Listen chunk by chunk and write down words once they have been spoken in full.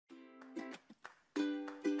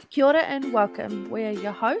Kia ora and welcome. We're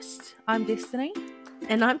your hosts. I'm Destiny.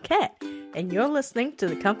 And I'm Kat, and you're listening to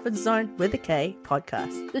the Comfort Zone with a K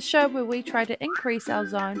podcast. The show where we try to increase our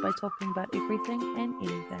zone by talking about everything and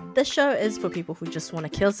anything. This show is for people who just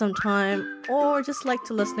want to kill some time or just like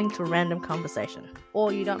to listening to random conversation.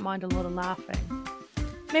 Or you don't mind a lot of laughing.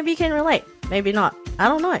 Maybe you can relate, maybe not. I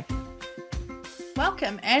don't know.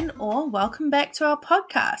 Welcome or welcome back to our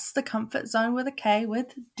podcast, The Comfort Zone with a K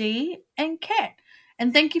with D and Kat.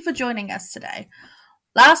 And thank you for joining us today.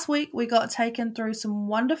 Last week, we got taken through some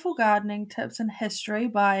wonderful gardening tips and history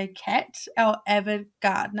by Kat, our avid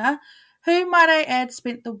gardener, who, might I add,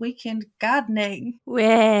 spent the weekend gardening.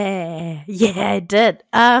 Yeah, I did.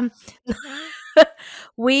 My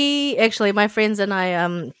friends and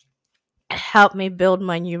I, helped me build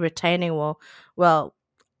my new retaining wall. Well,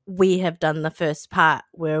 we have done the first part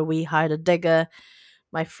where we hired a digger.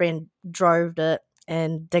 My friend drove it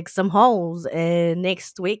and dig some holes, and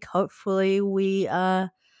next week hopefully we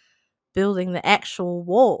are building the actual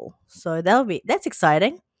wall, so that's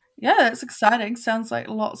exciting. Yeah, that's exciting. Sounds like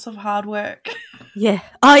lots of hard work. Yeah.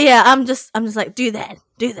 Oh yeah, I'm just like, do that,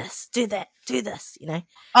 do this, do that, do this, you know.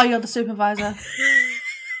 Oh, you're the supervisor.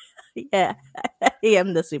 Yeah, I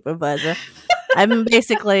am the supervisor. I'm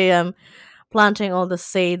basically planting all the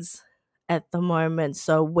seeds at the moment,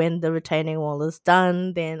 so when the retaining wall is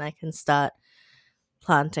done, then I can start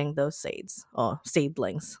planting those seeds or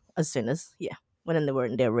seedlings as soon as when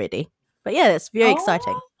they're ready. But yeah, it's very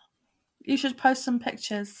exciting. You should post some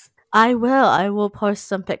pictures. I will post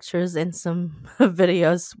some pictures and some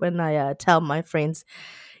videos when I tell my friends,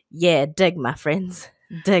 dig my friends,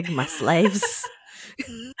 dig my slaves.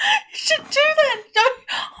 You should do that.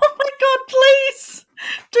 Oh my god, please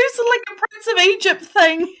do some like a Prince of Egypt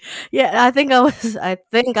thing. Yeah, I think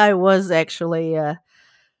I was actually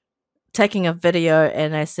taking a video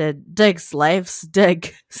and I said, dig slaves,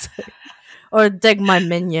 dig. Or dig my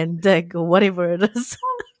minion, dig, or whatever it is.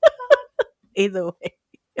 Oh, either way.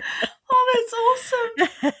 Oh,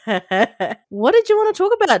 that's awesome. What did you want to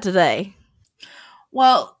talk about today?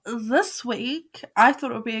 Well, this week, I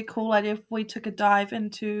thought it would be a cool idea if we took a dive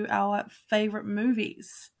into our favourite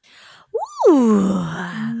movies. Ooh,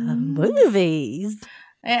 movies.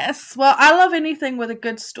 Yes, well, I love anything with a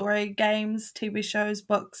good story, games, TV shows,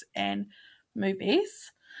 books, and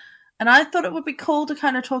movies. And I thought it would be cool to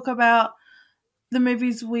kind of talk about the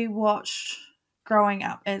movies we watched growing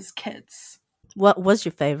up as kids. What was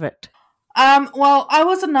your favourite? Well, I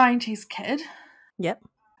was a 90s kid. Yep.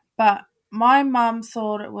 But my mum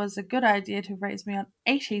thought it was a good idea to raise me on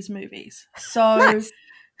 80s movies. So Nice.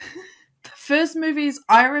 The first movies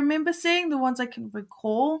I remember seeing, the ones I can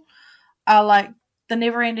recall, are like The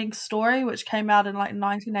Neverending Story, which came out in like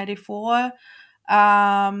 1984.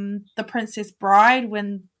 The Princess Bride,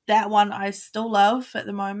 when that one I still love at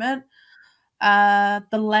the moment. The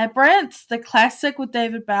Labyrinth, the classic with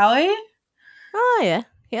David Bowie. Oh yeah.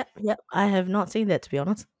 Yep. I have not seen that, to be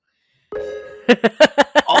honest.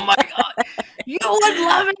 Oh my god. You would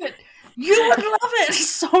love it. You would love it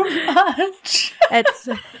so much.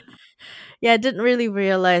 I didn't really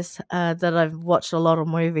realize that I've watched a lot of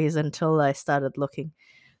movies until I started looking.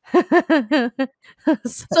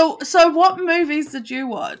 So what movies did you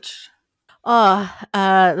watch?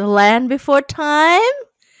 The Land Before Time.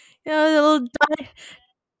 You know, the little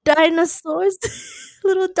dinosaurs,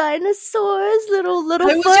 little dinosaurs, little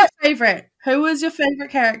Who was your favorite? Who was your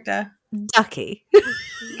favorite character? Ducky.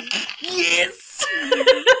 Yes.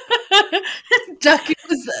 Ducky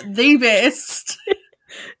was the best.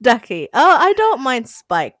 Ducky. Oh, I don't mind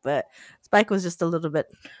Spike, but Spike was just a little bit.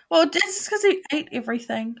 Well, that's because he ate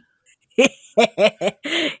everything.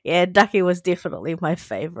 Yeah, Ducky was definitely my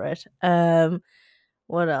favorite.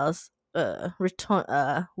 What else?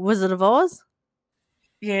 Wizard of Oz.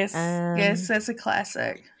 Yes, that's a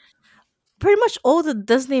classic. Pretty much all the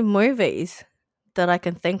Disney movies that I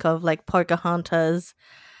can think of, like Pocahontas,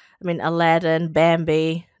 Aladdin,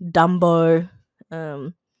 Bambi, Dumbo,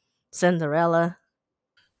 Cinderella.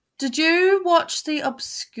 Did you watch the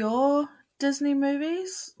obscure Disney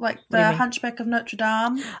movies? Like The Hunchback of Notre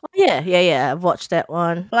Dame? Oh, yeah. I've watched that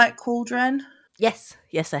one. Black Cauldron? Yes,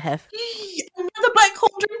 I have. Another Black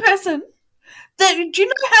Cauldron person. Do you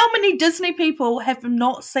know how many Disney people have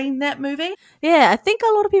not seen that movie? Yeah, I think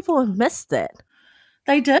a lot of people have missed that.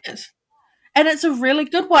 They did. And it's a really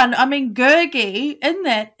good one. I mean, Gurgi in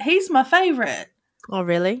that, he's my favourite. Oh,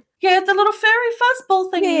 really? Yeah, the little furry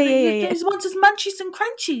fuzzball thing. Yeah. He wants his munchies and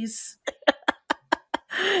crunchies.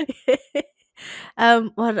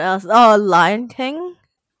 What else? Oh, Lion King.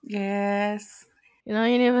 Yes. You know,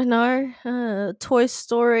 you never know. Toy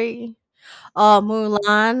Story. Oh,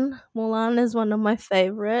 Mulan. Mulan is one of my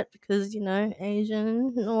favorite because,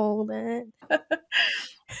 Asian and all that.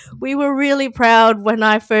 We were really proud when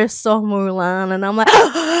I first saw Mulan, and I'm like,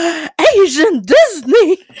 Asian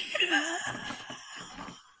Disney!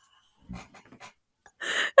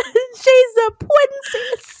 She's a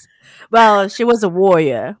princess! Well, she was a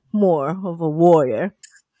warrior, more of a warrior.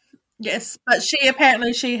 Yes, but she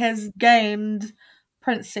has gained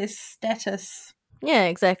princess status. Yeah,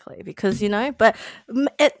 exactly. Because, but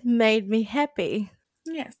it made me happy.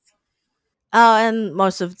 Yes. Oh, and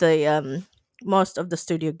most of the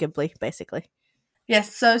Studio Ghibli, basically.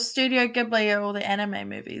 Yes, so Studio Ghibli are all the anime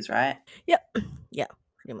movies, right? Yep. Yeah,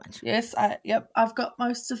 pretty much. Yes, I've got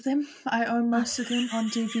most of them. I own most of them on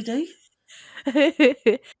DVD.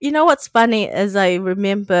 You know what's funny is I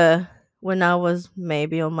remember when I was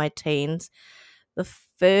maybe on my teens, the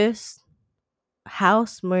first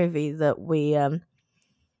house movie that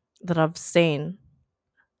I've seen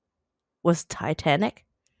was Titanic.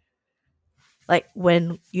 Like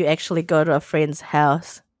when you actually go to a friend's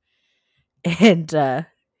house and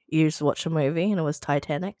you just watch a movie, and it was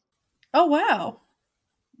Titanic. Oh wow.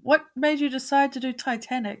 What made you decide to do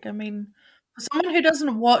Titanic? I mean, for someone who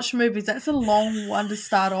doesn't watch movies, that's a long one to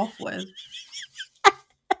start off with.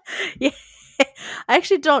 Yeah, I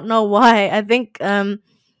actually don't know why. I think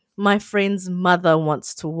my friend's mother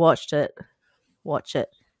wants to watch it. Watch it.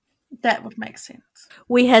 That would make sense.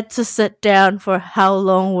 We had to sit down for how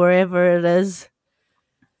long, wherever it is,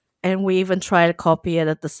 and we even try to copy it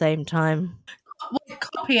at the same time. Well,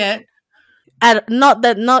 copy it. Not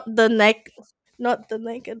the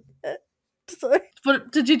naked. Sorry.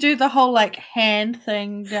 But did you do the whole like hand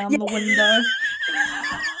thing down the window?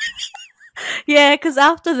 Yeah, because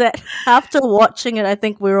after that, after watching it, I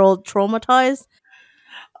think we were all traumatized.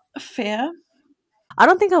 Fair. I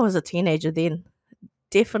don't think I was a teenager then.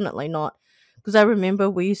 Definitely not. Because I remember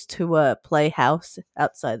we used to play house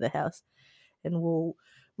outside the house, and we'll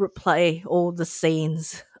replay all the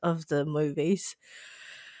scenes of the movies.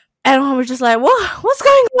 And we were just like, what's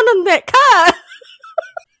going on in that car?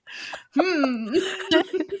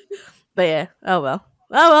 But yeah, oh well.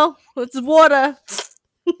 Oh well, it's water.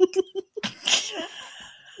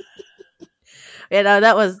 Yeah, no,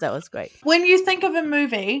 that was great. When you think of a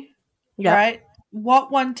movie, Yeah. right,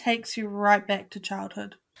 what one takes you right back to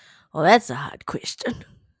childhood? Well, that's a hard question.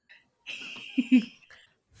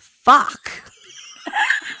 Fuck.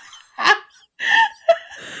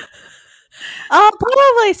 Oh,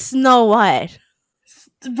 probably Snow White.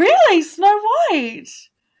 Really? Snow White?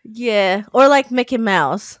 Yeah, or like Mickey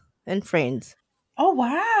Mouse and Friends. Oh,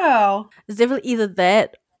 wow. It's definitely either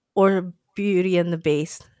that or Beauty and the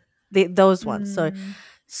Beast. Those ones. So Mm.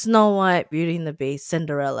 Snow White, Beauty and the Beast,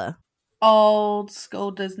 Cinderella. Old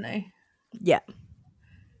school Disney. Yeah.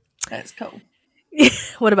 That's cool.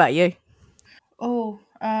 What about you? Oh,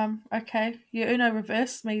 okay. You Uno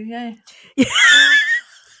reversed me, yeah.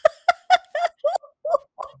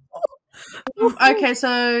 Okay,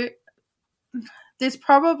 so there's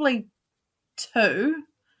probably two.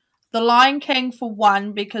 The Lion King for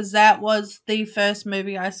one, because that was the first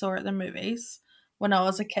movie I saw at the movies when I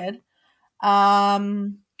was a kid.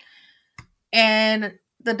 And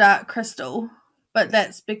The Dark Crystal, but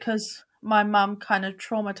that's because my mum kind of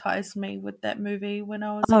traumatized me with that movie when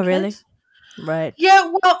I was a Oh, kid. really? Right. Yeah,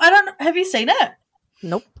 well, I don't. Have you seen it?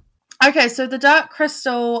 Nope. Okay, so The Dark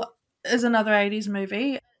Crystal is another 80s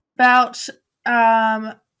movie about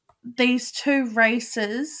these two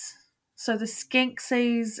races. So the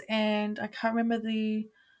Skinksies and I can't remember the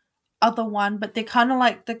other one, but they're kind of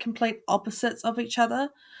like the complete opposites of each other.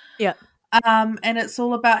 Yeah. And it's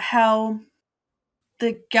all about how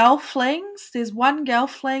the Gelflings, there's one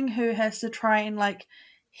Gelfling who has to try and like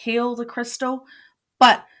heal the crystal,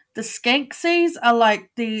 but the Skinksies are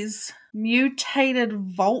like these mutated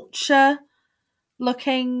vulture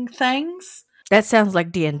looking things. That sounds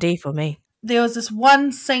like D&D for me. There was this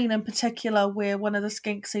one scene in particular where one of the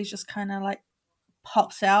Skinksies just kind of like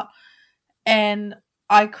pops out, and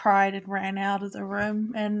I cried and ran out of the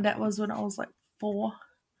room, and that was when I was like 4.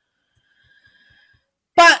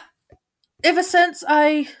 But ever since,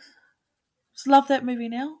 I love that movie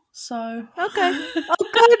now. So Okay. Oh,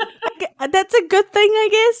 good. That's a good thing, I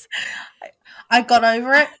guess. I got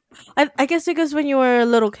over it. I guess because when you were a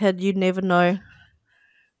little kid, you'd never know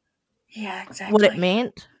Yeah, exactly. what it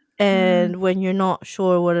meant. And when you're not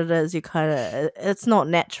sure what it is, you kind of, it's not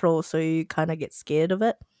natural, so you kind of get scared of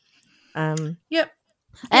it. Yep.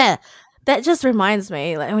 That just reminds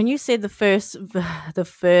me, like when you said the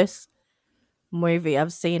first movie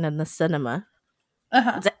I've seen in the cinema.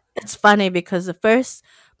 Uh-huh. It's funny because the first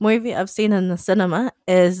movie I've seen in the cinema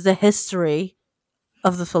is The History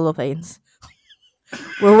of the Philippines.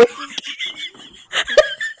 Where we,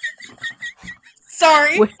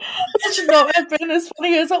 Sorry, we that should not have been as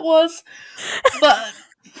funny as it was. But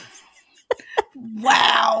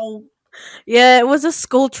wow. yeah, it was a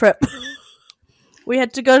school trip. We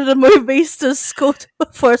had to go to the movies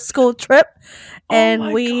for a school trip, and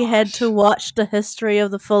my we had to gosh. watch The History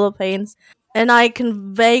of the Philippines. And I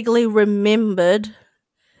can vaguely remembered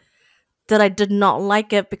that I did not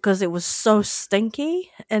like it because it was so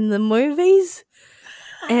stinky in the movies.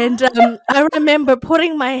 And I remember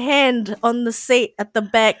putting my hand on the seat at the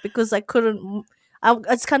back because I couldn't. I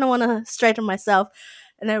just kind of want to straighten myself,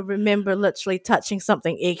 and I remember literally touching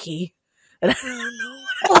something icky. And I don't know.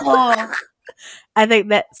 Oh, I think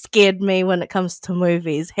that scared me when it comes to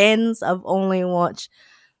movies. Hence, I've only watched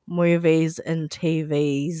movies and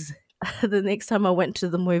TVs. The next time I went to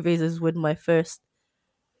the movies is with my first.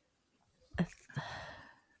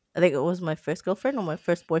 I think it was my first girlfriend or my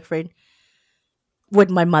first boyfriend with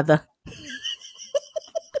my mother.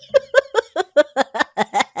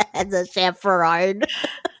 As a chaperone.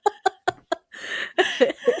 oh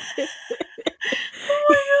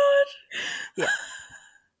my god. Yeah.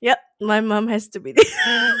 Yep, my mum has to be there.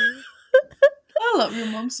 I love your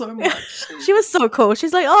mom so much. She was so cool.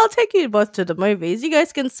 She's like, "Oh, I'll take you both to the movies. You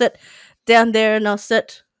guys can sit down there and I'll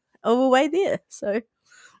sit over way there." So,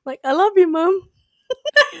 like, I love you, mum.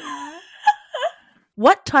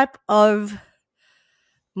 What type of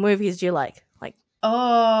movies do you like? Like,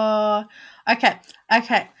 Oh, okay.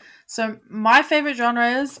 So my favorite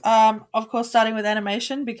genres, of course, starting with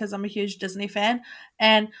animation because I'm a huge Disney fan,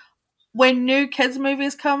 and when new kids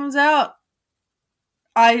movies comes out,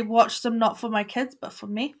 I watch them not for my kids but for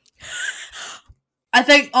me. I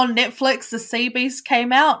think on Netflix, The Sea Beast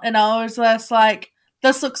came out, and I was just like,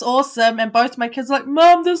 "This looks awesome," and both my kids were like,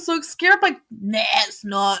 "Mom, this looks scary." I'm like, "Nah, it's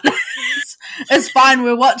not. It's fine.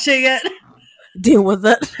 We're watching it." deal with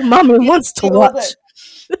it. Mommy wants to Deal with watch.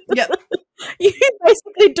 it. Yep. You're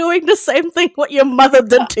basically doing the same thing what your mother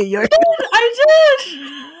did to you. I did.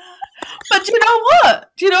 But you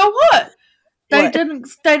know what? They What?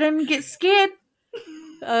 didn't get scared.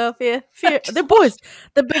 Fair. They're boys.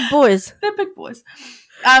 They're big boys. They're big boys.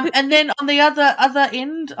 And then on the other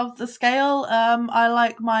end of the scale, I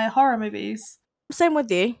like my horror movies. Same with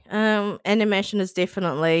you. Animation is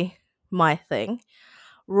definitely my thing.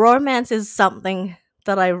 Romance is something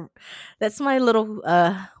that's my little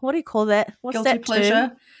what do you call that? What's Guilty that pleasure.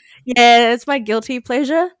 term? Yeah, it's my guilty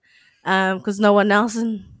pleasure. Because no one else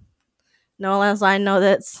I know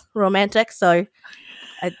that's romantic. So,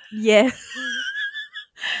 yeah.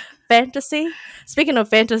 Fantasy. Speaking of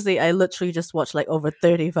fantasy, I literally just watched like over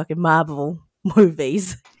 30 fucking Marvel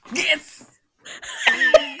movies Yes.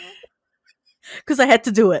 because I had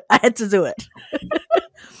to do it.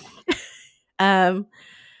 Um,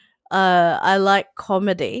 I like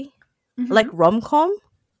comedy. Mm-hmm. I like rom-com.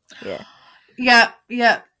 Yeah.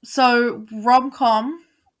 Yeah. So rom-com,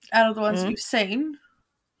 out of the ones you've seen,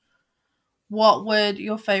 what would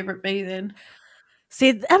your favorite be then?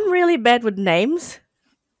 See, I'm really bad with names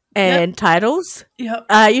and titles. Yep.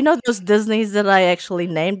 You know those Disneys that I actually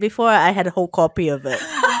named before? I had a whole copy of it.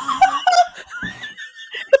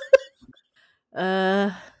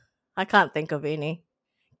 I can't think of any.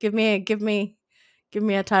 Give me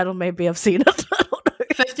a title. Maybe I've seen it. I don't know.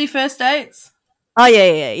 50 First Dates. Oh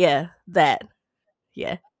yeah. That.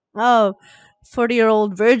 Yeah. Oh,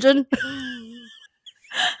 40-year-old virgin.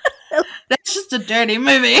 That's just a dirty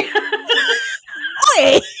movie.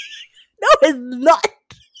 Hey! No, it's not.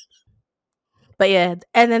 But yeah,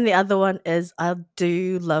 and then the other one is I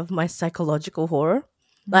do love my psychological horror.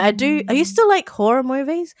 Like I used to like horror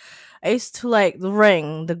movies. I used to like The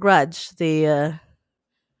Ring, The Grudge, the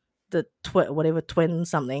twin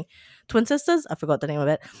something. Twin Sisters? I forgot the name of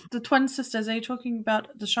it. The Twin Sisters, are you talking about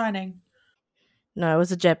The Shining? No, it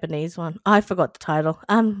was a Japanese one. I forgot the title.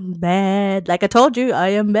 I'm bad. Like I told you, I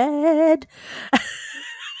am bad.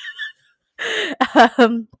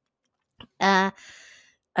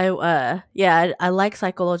 I like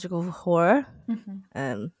psychological horror.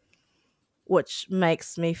 Mm-hmm. Which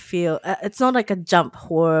makes me feel it's not like a jump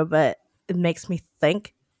horror, but it makes me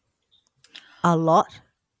think a lot.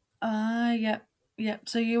 Yep.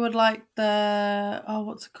 So you would like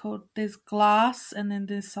what's it called? There's Glass, and then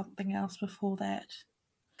there's something else before that.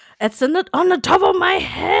 It's on the top of my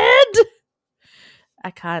head.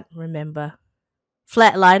 I can't remember.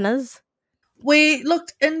 Flatliners. We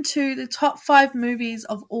looked into the top 5 movies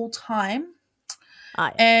of all time,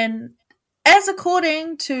 and as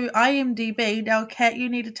according to IMDb, now Kat, you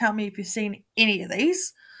need to tell me if you've seen any of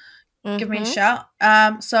these. give me a Mhm. shout.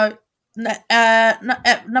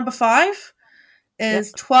 At number 5 Yep.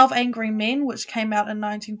 is 12 Angry Men, which came out in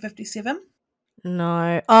 1957.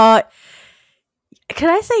 No. Can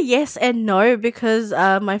I say yes and no? Because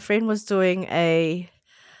my friend was doing a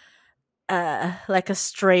like a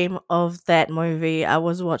stream of that movie. I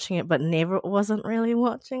was watching it, but never wasn't really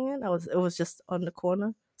watching it. It was just on the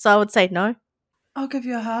corner. So I would say no. I'll give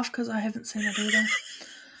you a half because I haven't seen it either.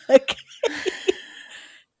 Okay.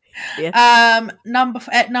 Yeah.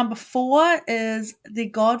 At number 4 is The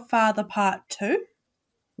Godfather Part 2.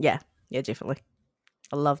 Yeah. Yeah, definitely.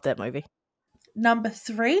 I love that movie. Number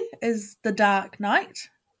 3 is The Dark Knight.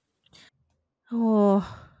 Oh,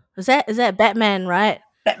 is that Batman, right?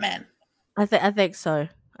 Batman. I think so.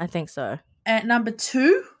 I think so. At number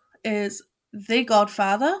 2 is The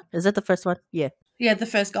Godfather. Is that the first one? Yeah. Yeah, the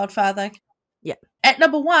first Godfather. Yeah. At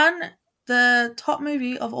number 1, the top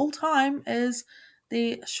movie of all time is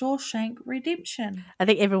The Shawshank Redemption. I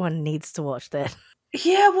think everyone needs to watch that.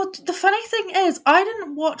 Yeah, well, the funny thing is, I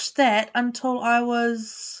didn't watch that until I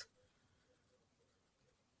was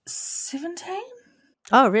 17?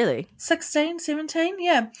 Oh, really? 16, 17?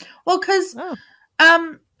 Yeah. Well, because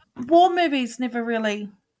Oh, war movies never really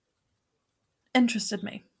interested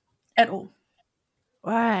me at all.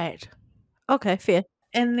 right. Okay, fair.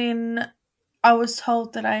 And then I was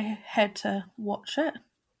told that I had to watch it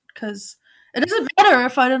because it doesn't matter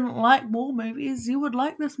if I didn't like war movies, you would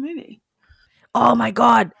like this movie. Oh my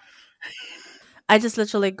god. I just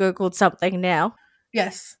literally googled something now.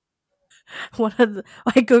 Yes.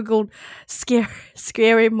 I googled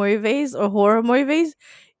scary movies or horror movies.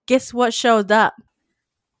 Guess what showed up?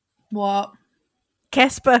 What?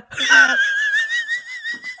 Casper.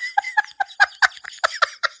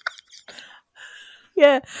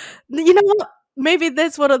 Yeah. You know what? Maybe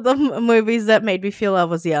that's one of the movies that made me feel I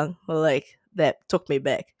was young, or like that took me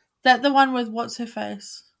back. That the one with what's her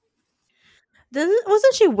face?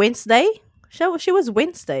 Wasn't she Wednesday? She was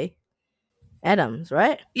Wednesday Adams,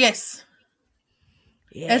 right? Yes,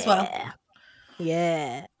 Yeah. as well.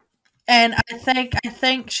 Yeah. And I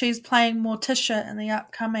think she's playing Morticia in the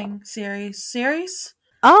upcoming series.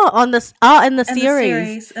 Oh, in the In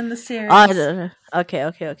series. the Oh, series. I don't know.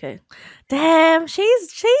 Okay. Damn,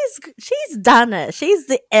 she's done it. She's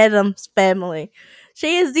the Adams family.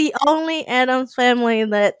 She is the only Adams family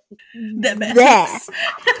that That that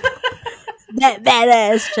that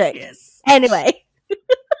badass chick. Yes. Anyway,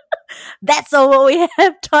 that's all what we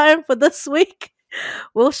have time for this week.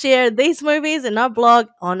 We'll share these movies in our blog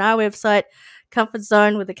on our website,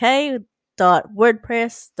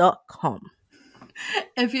 comfortzone.wordpress.com.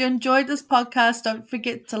 If you enjoyed this podcast, don't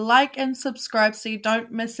forget to like and subscribe so you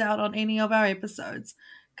don't miss out on any of our episodes.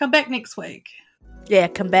 Come back next week. Yeah,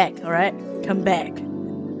 come back, alright? Come back.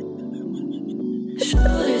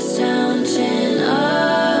 Shoulders down, chin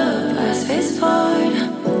up, eyes face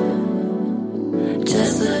forward.